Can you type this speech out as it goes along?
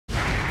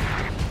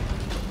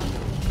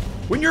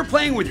When you're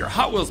playing with your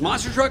Hot Wheels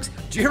monster trucks,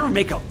 do you ever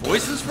make up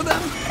voices for them?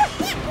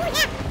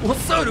 Well,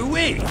 so do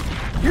we.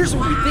 Here's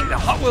what we think the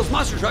Hot Wheels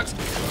monster trucks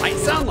might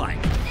sound like.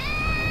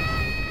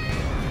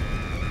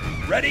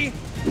 Ready?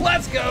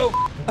 Let's go!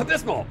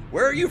 Abysmal,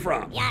 where are you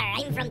from? Yar,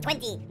 I'm from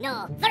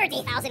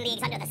 30,000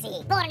 leagues under the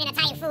sea. Born in a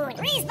typhoon,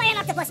 raised by an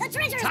octopus, a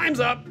treasure.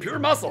 Time's up, pure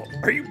muscle.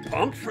 Are you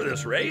pumped for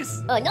this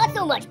race? Not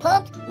so much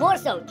pumped, more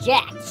so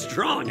jacked.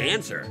 Strong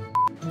answer.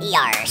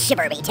 Yar,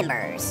 shiver me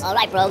timbers. All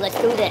right, bro, let's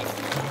do this.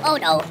 Oh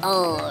no,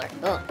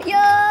 yo,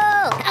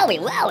 owie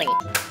wowie.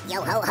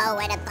 Yo ho ho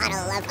and a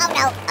bottle of, oh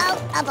no, oh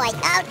boy,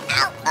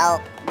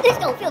 oh. This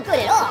don't feel good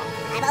at all.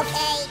 I'm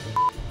okay.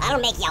 I'll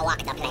make you walk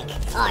the plank.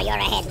 Oh, you're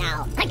ahead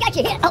now. I got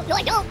you here. Oh, no,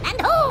 I don't. And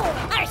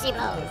there she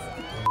blows.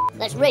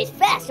 Let's race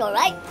fast, all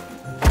right?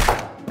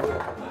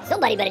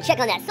 Somebody better check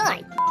on that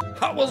sign.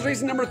 Hot Wheels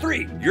racing number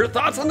 3. Your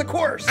thoughts on the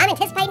course? I'm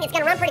anticipating it's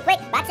gonna run pretty quick,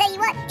 but I tell you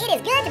what, it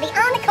is good to be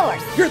on the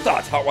course. Your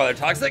thoughts, Hot Weather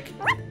Toxic?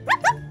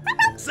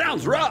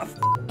 Sounds rough.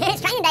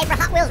 It's training day for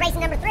Hot Wheels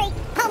racing number 3.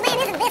 Oh man,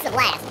 isn't this a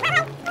blast? Oh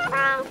no,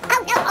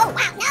 oh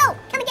wow, no!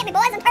 Come and get me,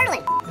 boys, I'm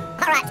turtling.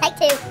 All right, take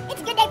 2.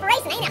 It's a good day for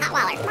racing, ain't it, Hot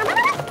Waller? Ouch!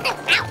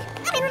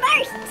 I'm in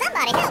reverse.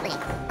 Somebody help me.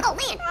 Oh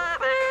man.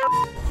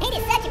 It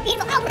is such a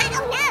beautiful. Oh man.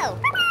 Oh no.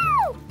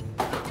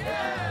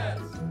 Yes.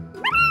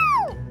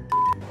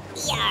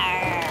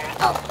 Yarr.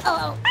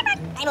 Oh.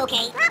 I'm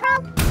okay.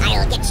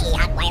 I'll get ye,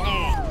 Hot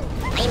Weiler.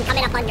 I'm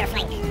coming up on your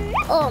flank.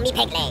 Oh, me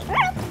peg leg.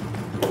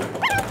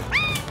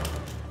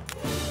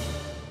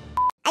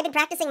 I've been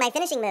practicing my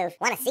finishing move.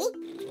 Wanna see?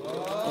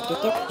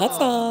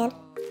 Headstand.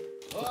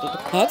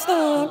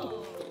 Headstand.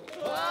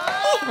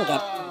 I'm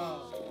good.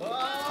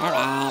 All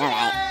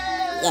right.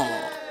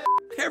 Yeah.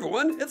 Hey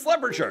everyone, it's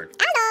Leopard Shark.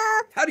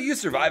 Hello. How do you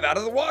survive out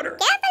of the water?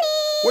 Carefully.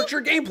 What's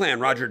your game plan,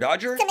 Roger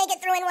Dodger? To make it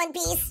through in one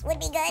piece would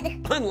be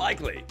good.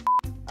 Unlikely.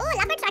 Oh,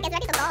 Leopard Shark is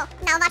ready to go.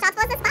 Now watch out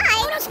for the spikes.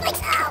 Oh, no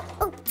spikes. Ow.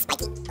 Oh,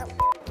 spiky. Oh.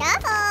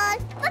 Careful.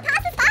 We're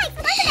past the spikes.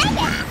 We're going to make it.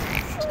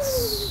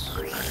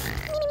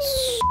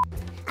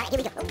 All right, here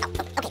we go. Oh,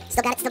 okay,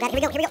 still got it. Here we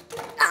go.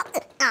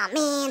 Oh,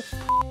 man.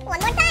 One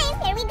more time.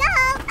 Here we go.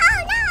 Oh,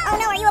 no. Oh,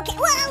 no, are you okay?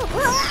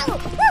 Whoa.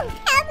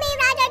 Help me,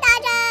 Roger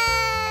Dodger.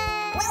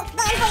 Well,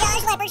 bon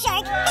voyage, Leopard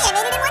Shark. Hey, I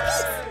made it in one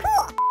piece.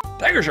 Cool.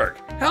 Tiger Shark,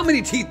 how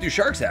many teeth do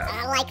sharks have?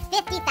 Like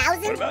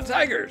 50,000. What about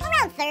tigers?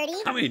 Around 30.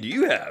 How many do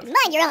you have?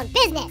 Mind your own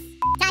business.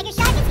 Tiger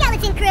Shark and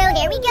Skeleton Crew,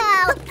 here we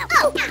go.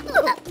 Oh, and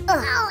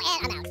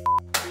I'm out.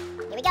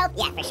 Here we go.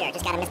 Yeah, for sure.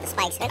 Just gotta miss the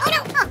spikes. Oh,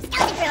 no. Oh,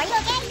 Skeleton Crew, are you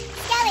okay?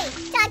 Skelly,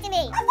 talk to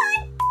me. I'm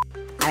fine.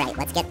 All right,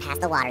 let's get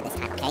past the water this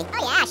time, okay?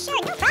 Oh, yeah, sure.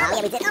 No problem. Oh,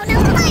 yeah, we did. Oh, no,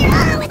 the fire.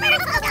 Oh, it's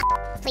burning. Oh, no.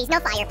 Please, no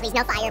fire. Please,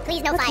 no fire.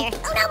 Please, no fire.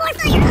 Oh, no, more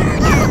fire.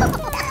 Oh, no.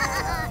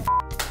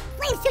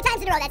 Flames 2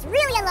 times in a row. That's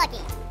really unlucky.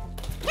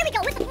 Here we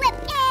go with the flip.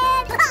 And,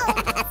 oh.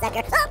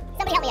 Sucker. Oh,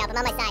 somebody help me out. I'm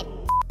on my side.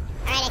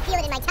 All right, I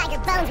feel it in my tiger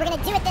bones. We're going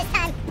to do it this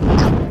time.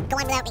 Oh, go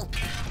on without me.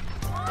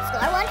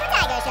 Score 1 for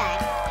Tiger Shark.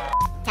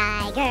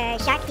 Tiger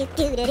Shark,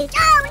 do-do-do-do.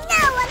 Oh,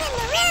 no, I'm in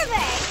the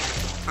river.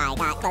 I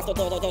got close to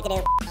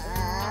do-do-do-do-do.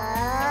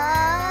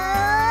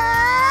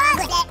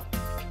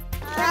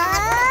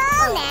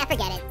 Oh, nah,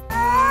 forget it.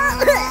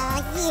 Oh,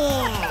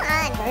 yeah. Come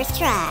on, first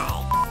try.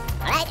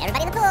 All right,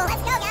 everybody in the pool.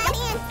 Let's go, guys.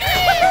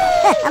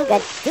 I'm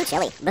good. Too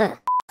chilly. Ugh.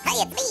 Hey,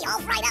 it's me,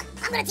 all fried up.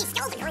 I'm gonna teach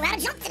Skeleton Crew how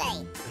to jump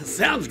today.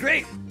 Sounds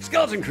great.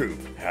 Skeleton Crew,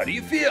 how do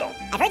you feel?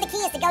 I've heard the key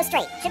is to go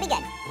straight. Should be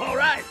good. All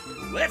right,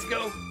 let's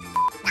go.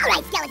 All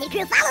right, Skeleton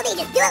Crew, follow me.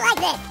 Just do it like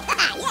this.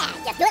 Yeah,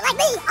 just do it like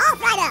me. All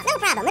fried up. No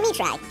problem. Let me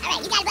try. All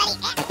right, you guys ready?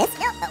 Like this?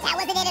 Nope, that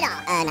wasn't it at all.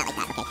 Not like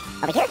that. Okay.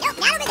 Over here? Nope,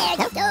 not over there.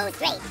 Just go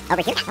straight.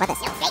 Over here? How about this?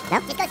 No, straight. No?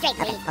 Just go straight,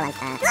 please. Okay,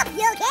 hold on. Look,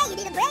 you okay? You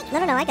need a break?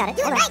 No, I got it.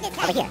 Do it right this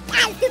time. Over here.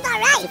 It's too far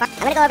right. I'm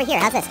gonna go over here.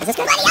 How's this? Is this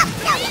good? Buddy, up.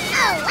 No, oh,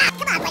 wow.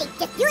 Come on, buddy.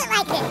 Just do it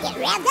like this. Get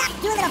revved up,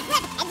 do a little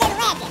flip, and then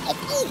land it.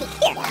 It's easy.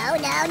 Here.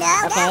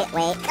 No. Okay,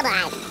 wait. Come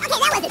on. Okay,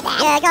 that wasn't bad.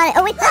 Yeah, I got it.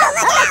 Oh, wait. Oh,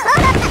 look out.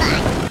 Hold up. Come on.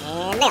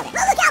 And nailed it. Oh,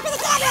 look out for the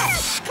camera.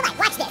 Come on,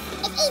 watch this.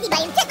 It's easy,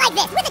 buddy. Just like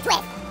this, with a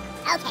twist.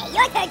 Okay,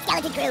 your turn,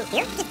 Skeleton Crew.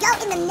 Here, just go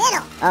in the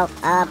middle. Oh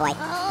boy.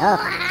 Oh,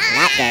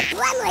 not good.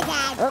 One more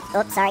time.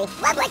 Oops, sorry.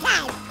 One more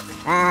time.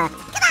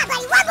 Come on,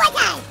 buddy, one more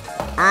time.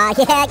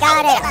 Yeah,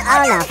 got it.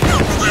 Oh, no.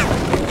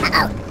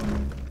 Uh-oh.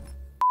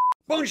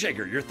 Bone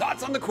Shaker, your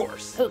thoughts on the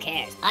course? Who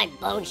cares? I'm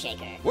Bone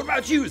Shaker. What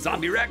about you,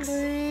 Zombie Rex?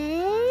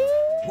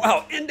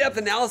 Wow, in-depth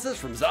analysis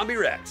from Zombie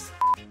Rex.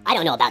 I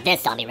don't know about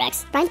this, Zombie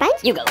Rex. Brian.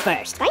 You go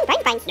first. Brian.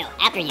 No,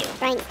 after you.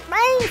 Brian.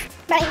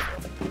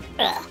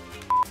 Ugh.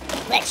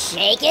 Let's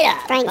shake it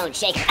up. Bone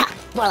Shaker.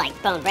 More like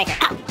Bone Breaker.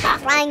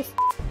 Brian.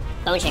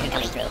 Bone Shaker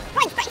coming through.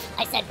 Brian.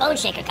 I said Bone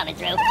Shaker coming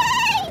through.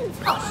 Brian.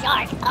 Oh,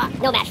 Shark.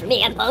 No match for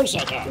me. I'm Bone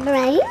Shaker.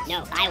 Brian?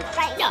 No, I will.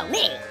 Brian. No,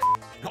 me.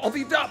 All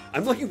beat up.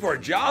 I'm looking for a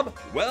job.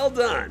 Well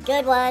done.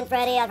 Good one,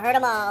 Freddy. I've heard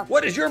them all.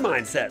 What is your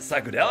mindset,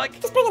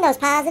 Psychedelic? Just bringing those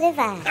positive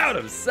vibes. Out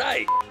of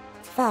sight.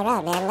 Far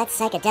out, man. Let's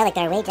psychedelic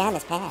our way down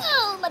this path.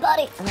 Oh, my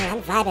body. Oh,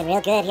 I'm vibing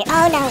real good here.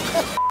 Oh, no.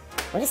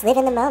 We'll just live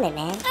in the moment,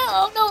 man.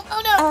 Oh, no.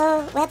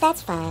 Oh, well,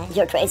 that's fine.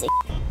 You're crazy.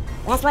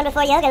 Last one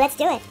before yoga. Let's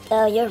do it.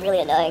 Oh, you're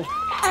really annoying.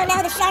 Oh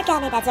no, the shark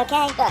got me. That's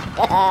okay.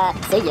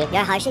 See ya.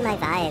 You're harshing my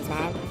vibes,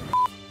 man.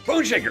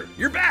 Bone Shaker,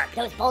 you're back.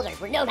 Those boulders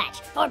were no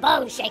match for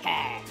Bone Shaker.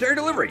 Dare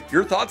Delivery,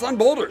 your thoughts on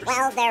boulders?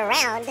 Well, they're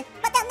round,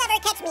 but they'll never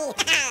catch me.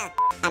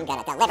 I'm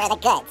gonna deliver the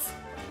goods.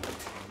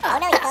 Oh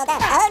no, you fell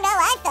down. Oh no,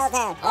 I fell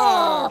down.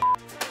 Oh.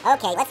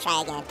 Okay, let's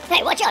try again.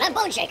 Hey, watch out, I'm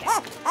Bone Shaker.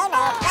 Oh no.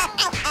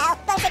 Ow, ow.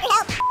 Bone Shaker,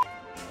 help.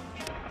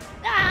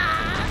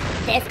 Ah,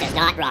 this does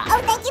not rock.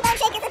 Oh, thank you, Bone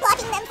Shaker, for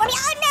blocking them for me.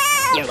 Oh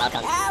no. You're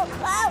welcome. Oh,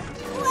 whoa,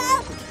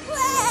 whoa,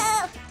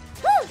 whoa.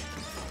 Woo.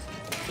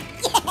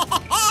 Yeah.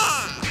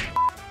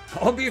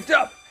 All beefed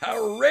up.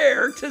 How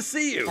rare to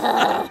see you.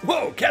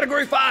 Whoa,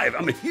 category 5.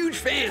 I'm a huge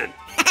fan.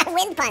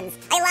 Wind puns.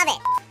 I love it.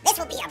 This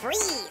will be a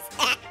breeze.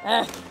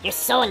 You're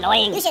so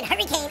annoying. You should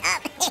hurricane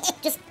up.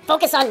 Just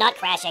focus on not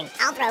crashing.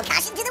 I'll throw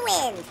caution to the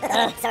wind.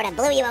 Sort of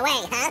blew you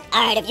away, huh?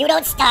 Alright, if you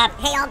don't stop.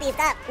 Hey, all beefed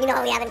up. You know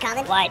what we have in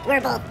common? What? We're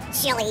both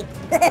chilly.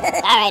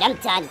 Alright, I'm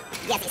done.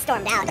 Yes, he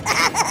stormed out.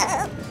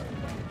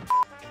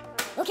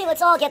 Okay,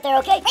 let's all get there,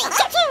 okay?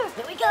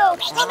 Here we go.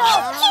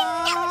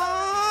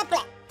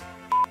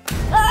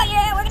 Oh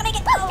yeah, we're gonna make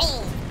it.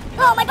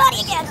 Oh, my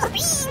body again.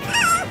 It's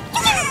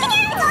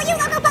all you,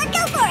 Loco Pug.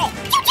 Go for it.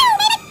 Choo-choo,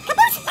 made it.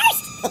 Caboose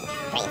first.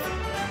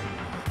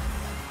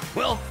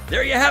 Well,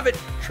 there you have it.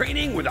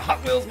 Training with the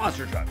Hot Wheels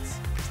monster trucks.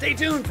 Stay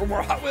tuned for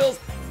more Hot Wheels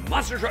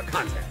monster truck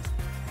content.